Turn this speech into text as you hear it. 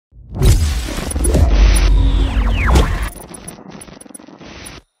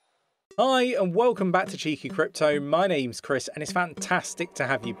Hi and welcome back to Cheeky Crypto. My name's Chris and it's fantastic to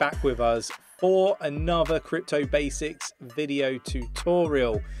have you back with us for another crypto basics video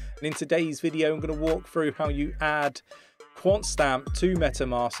tutorial. And in today's video I'm going to walk through how you add Quantstamp to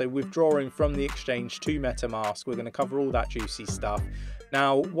Metamask, so withdrawing from the exchange to Metamask. We're going to cover all that juicy stuff.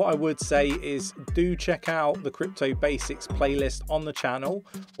 Now, what I would say is do check out the Crypto Basics playlist on the channel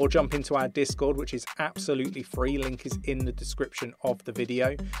or jump into our Discord, which is absolutely free. Link is in the description of the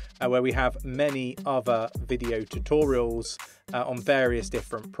video, where we have many other video tutorials on various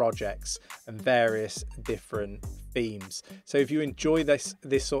different projects and various different themes. So if you enjoy this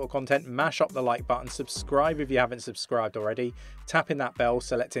sort of content, mash up the like button, subscribe if you haven't subscribed already, tap in that bell,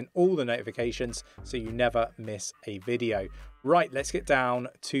 selecting all the notifications so you never miss a video. Right, let's get down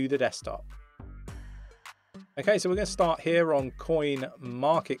to the desktop. Okay, so we're going to start here on coin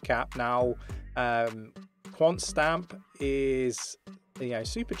market cap. Now, Quantstamp is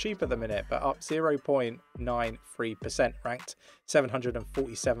super cheap at the minute, but up 0.93%, ranked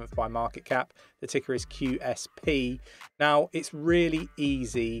 747th by market cap. The ticker is QSP. Now, it's really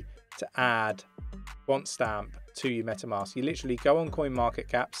easy to add Quantstamp to your Metamask. You literally go on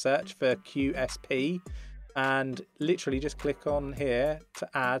CoinMarketCap, search for QSP, and literally just click on here to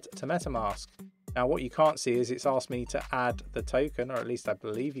add to Metamask. Now what you can't see is it's asked me to add the token, or at least I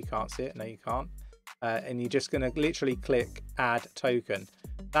believe you can't see it. No, you can't. And you're just going to literally click add token.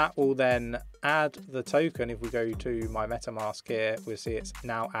 That will then add the token. If we go to my Metamask here, we'll see it's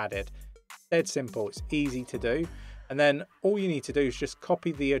now added. Dead simple. It's easy to do. And then all you need to do is just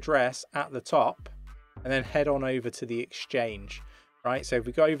copy the address at the top and then head on over to the exchange. Right, so if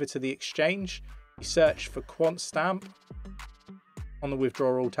we go over to the exchange, you search for Quantstamp on the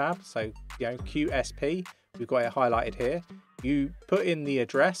withdrawal tab, so QSP, we've got it highlighted here. You put in the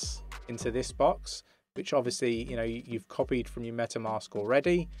address into this box, which obviously you've copied from your MetaMask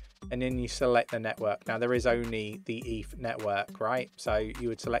already, and then you select the network. Now there is only the ETH network, right? So you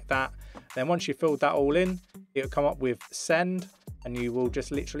would select that. Then once you filled that all in, it'll come up with send, and you will just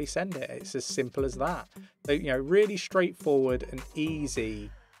literally send it. It's as simple as that. So really straightforward and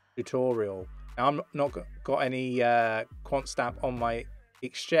easy tutorial. Now, I'm not got any Quantstamp on my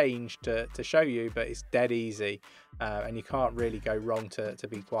exchange to show you, but it's dead easy, and you can't really go wrong, to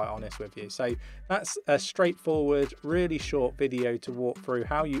be quite honest with you. So that's a straightforward, really short video to walk through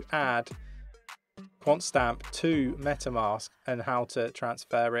how you add Quantstamp to Metamask and how to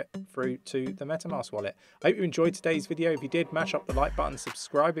transfer it through to the Metamask wallet. I hope you enjoyed today's video. If you did, mash up the like button,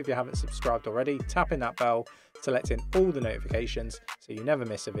 subscribe if you haven't subscribed already, tap in that bell, selecting all the notifications so you never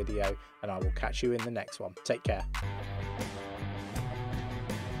miss a video, and I will catch you in the next one. Take care.